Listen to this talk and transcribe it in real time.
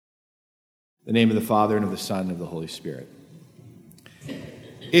In the name of the Father, and of the Son, and of the Holy Spirit.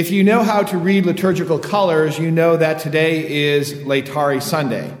 If you know how to read liturgical colors, you know that today is Laetare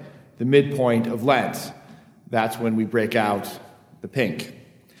Sunday, the midpoint of Lent. That's when we break out the pink,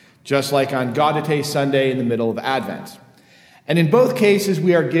 just like on Gaudete Sunday in the middle of Advent. And in both cases,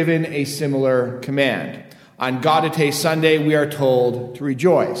 we are given a similar command. On Gaudete Sunday, we are told to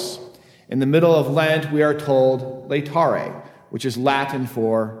rejoice. In the middle of Lent, we are told Laetare, which is Latin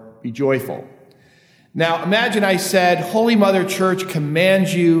for be joyful. Now, imagine I said, Holy Mother Church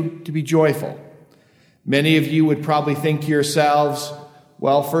commands you to be joyful. Many of you would probably think to yourselves,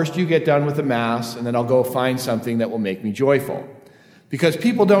 well, first you get done with the Mass, and then I'll go find something that will make me joyful. Because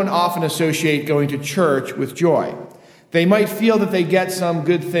people don't often associate going to church with joy. They might feel that they get some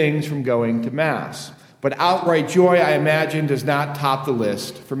good things from going to Mass, but outright joy, I imagine, does not top the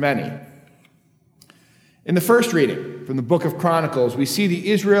list for many. In the first reading from the book of Chronicles, we see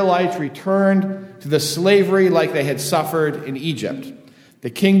the Israelites returned to the slavery like they had suffered in Egypt. The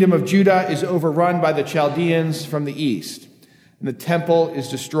kingdom of Judah is overrun by the Chaldeans from the east, and the temple is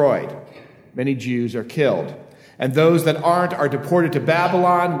destroyed. Many Jews are killed, and those that aren't are deported to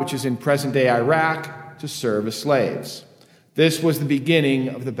Babylon, which is in present-day Iraq, to serve as slaves. This was the beginning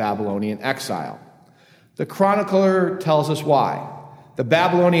of the Babylonian exile. The chronicler tells us why. The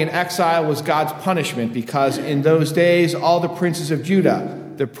Babylonian exile was God's punishment because in those days, all the princes of Judah,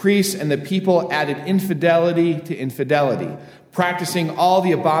 the priests and the people added infidelity to infidelity, practicing all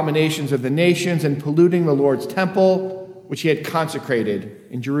the abominations of the nations and polluting the Lord's temple, which he had consecrated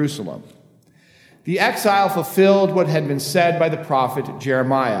in Jerusalem. The exile fulfilled what had been said by the prophet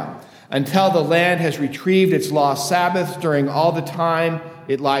Jeremiah. Until the land has retrieved its lost Sabbaths, during all the time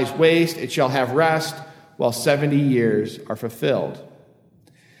it lies waste, it shall have rest, while 70 years are fulfilled.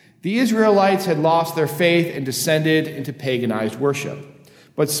 The Israelites had lost their faith and descended into paganized worship.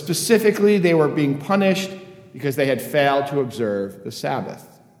 But specifically, they were being punished because they had failed to observe the Sabbath.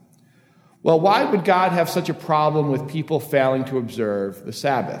 Well, why would God have such a problem with people failing to observe the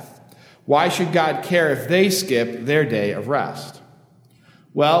Sabbath? Why should God care if they skip their day of rest?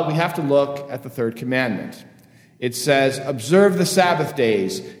 Well, we have to look at the third commandment. It says, "Observe the Sabbath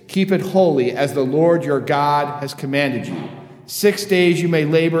days, keep it holy as the Lord your God has commanded you. 6 days you may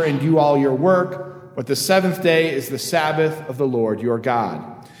labor and do all your work, but the seventh day is the Sabbath of the Lord your God.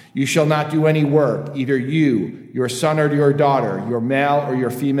 You shall not do any work, either you, your son or your daughter, your male or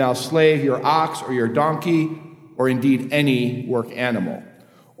your female slave, your ox or your donkey, or indeed any work animal,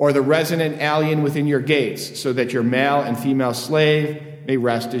 or the resident alien within your gates, so that your male and female slave may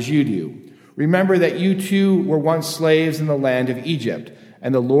rest as you do. Remember that you too were once slaves in the land of Egypt,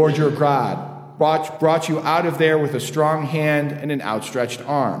 and the Lord your God brought you out of there with a strong hand and an outstretched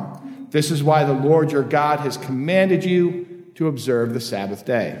arm. This is why the Lord your God has commanded you to observe the Sabbath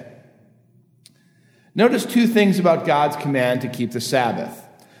day." Notice two things about God's command to keep the Sabbath.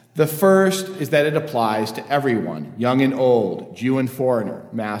 The first is that it applies to everyone, young and old, Jew and foreigner,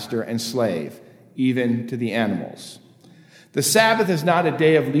 master and slave, even to the animals. The Sabbath is not a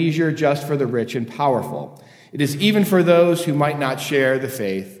day of leisure just for the rich and powerful. It is even for those who might not share the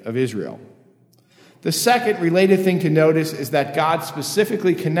faith of Israel. The second related thing to notice is that God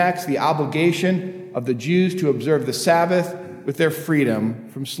specifically connects the obligation of the Jews to observe the Sabbath with their freedom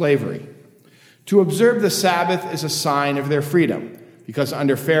from slavery. To observe the Sabbath is a sign of their freedom, because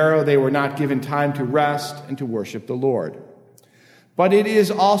under Pharaoh they were not given time to rest and to worship the Lord. But it is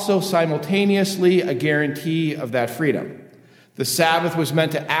also simultaneously a guarantee of that freedom. The Sabbath was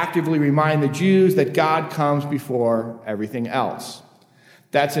meant to actively remind the Jews that God comes before everything else.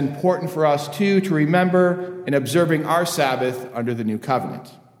 That's important for us, too, to remember in observing our Sabbath under the new covenant.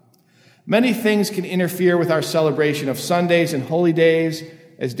 Many things can interfere with our celebration of Sundays and holy days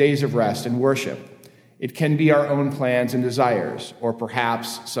as days of rest and worship. It can be our own plans and desires, or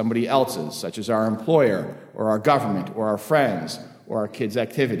perhaps somebody else's, such as our employer, or our government, or our friends, or our kids'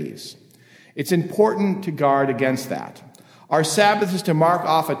 activities. It's important to guard against that. Our Sabbath is to mark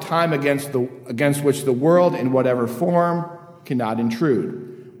off a time against which the world, in whatever form, cannot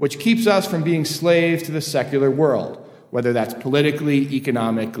intrude, which keeps us from being slaves to the secular world, whether that's politically,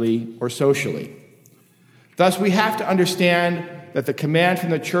 economically, or socially. Thus, we have to understand that the command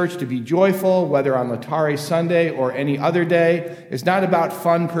from the church to be joyful, whether on Laetare Sunday or any other day, is not about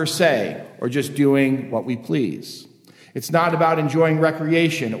fun per se, or just doing what we please. It's not about enjoying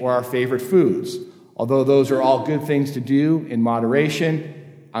recreation or our favorite foods, although those are all good things to do in moderation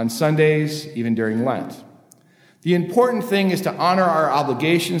on Sundays, even during Lent. The important thing is to honor our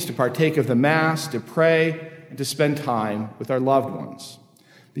obligations to partake of the Mass, to pray, and to spend time with our loved ones.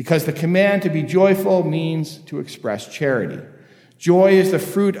 Because the command to be joyful means to express charity. Joy is the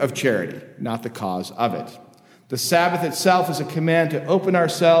fruit of charity, not the cause of it. The Sabbath itself is a command to open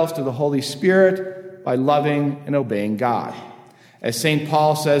ourselves to the Holy Spirit by loving and obeying God. As St.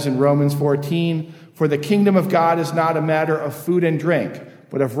 Paul says in Romans 14, "For the kingdom of God is not a matter of food and drink,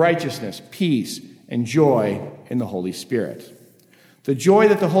 but of righteousness, peace, and joy in the Holy Spirit." The joy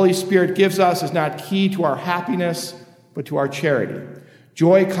that the Holy Spirit gives us is not key to our happiness, but to our charity.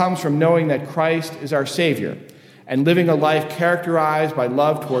 Joy comes from knowing that Christ is our Savior and living a life characterized by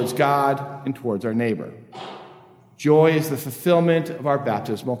love towards God and towards our neighbor. Joy is the fulfillment of our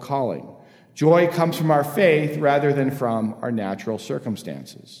baptismal calling. Joy comes from our faith rather than from our natural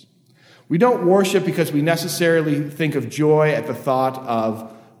circumstances. We don't worship because we necessarily think of joy at the thought of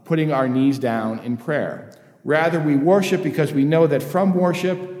putting our knees down in prayer. Rather, we worship because we know that from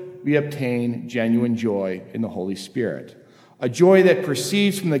worship we obtain genuine joy in the Holy Spirit, a joy that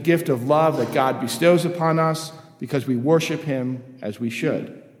proceeds from the gift of love that God bestows upon us because we worship him as we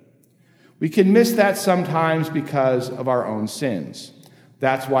should. We can miss that sometimes because of our own sins.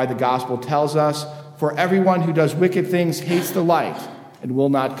 That's why the gospel tells us, "For everyone who does wicked things hates the light and will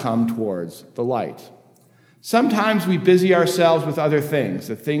not come towards the light." Sometimes we busy ourselves with other things,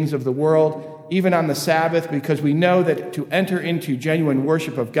 the things of the world, even on the Sabbath, because we know that to enter into genuine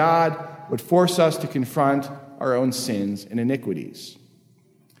worship of God would force us to confront our own sins and iniquities.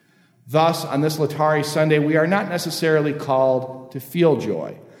 Thus, on this Laetare Sunday, we are not necessarily called to feel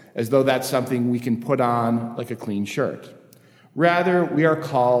joy, as though that's something we can put on like a clean shirt. Rather, we are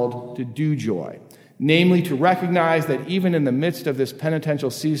called to do joy, namely to recognize that even in the midst of this penitential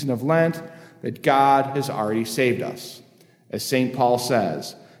season of Lent, that God has already saved us. As St. Paul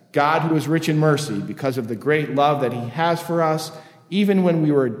says, God, who is rich in mercy, because of the great love that he has for us, even when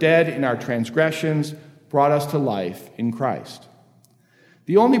we were dead in our transgressions, brought us to life in Christ.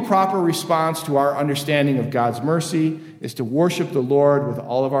 The only proper response to our understanding of God's mercy is to worship the Lord with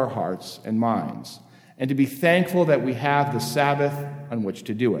all of our hearts and minds, and to be thankful that we have the Sabbath on which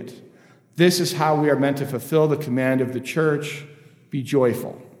to do it. This is how we are meant to fulfill the command of the Church, be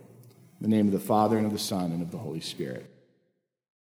joyful. In the name of the Father, and of the Son, and of the Holy Spirit.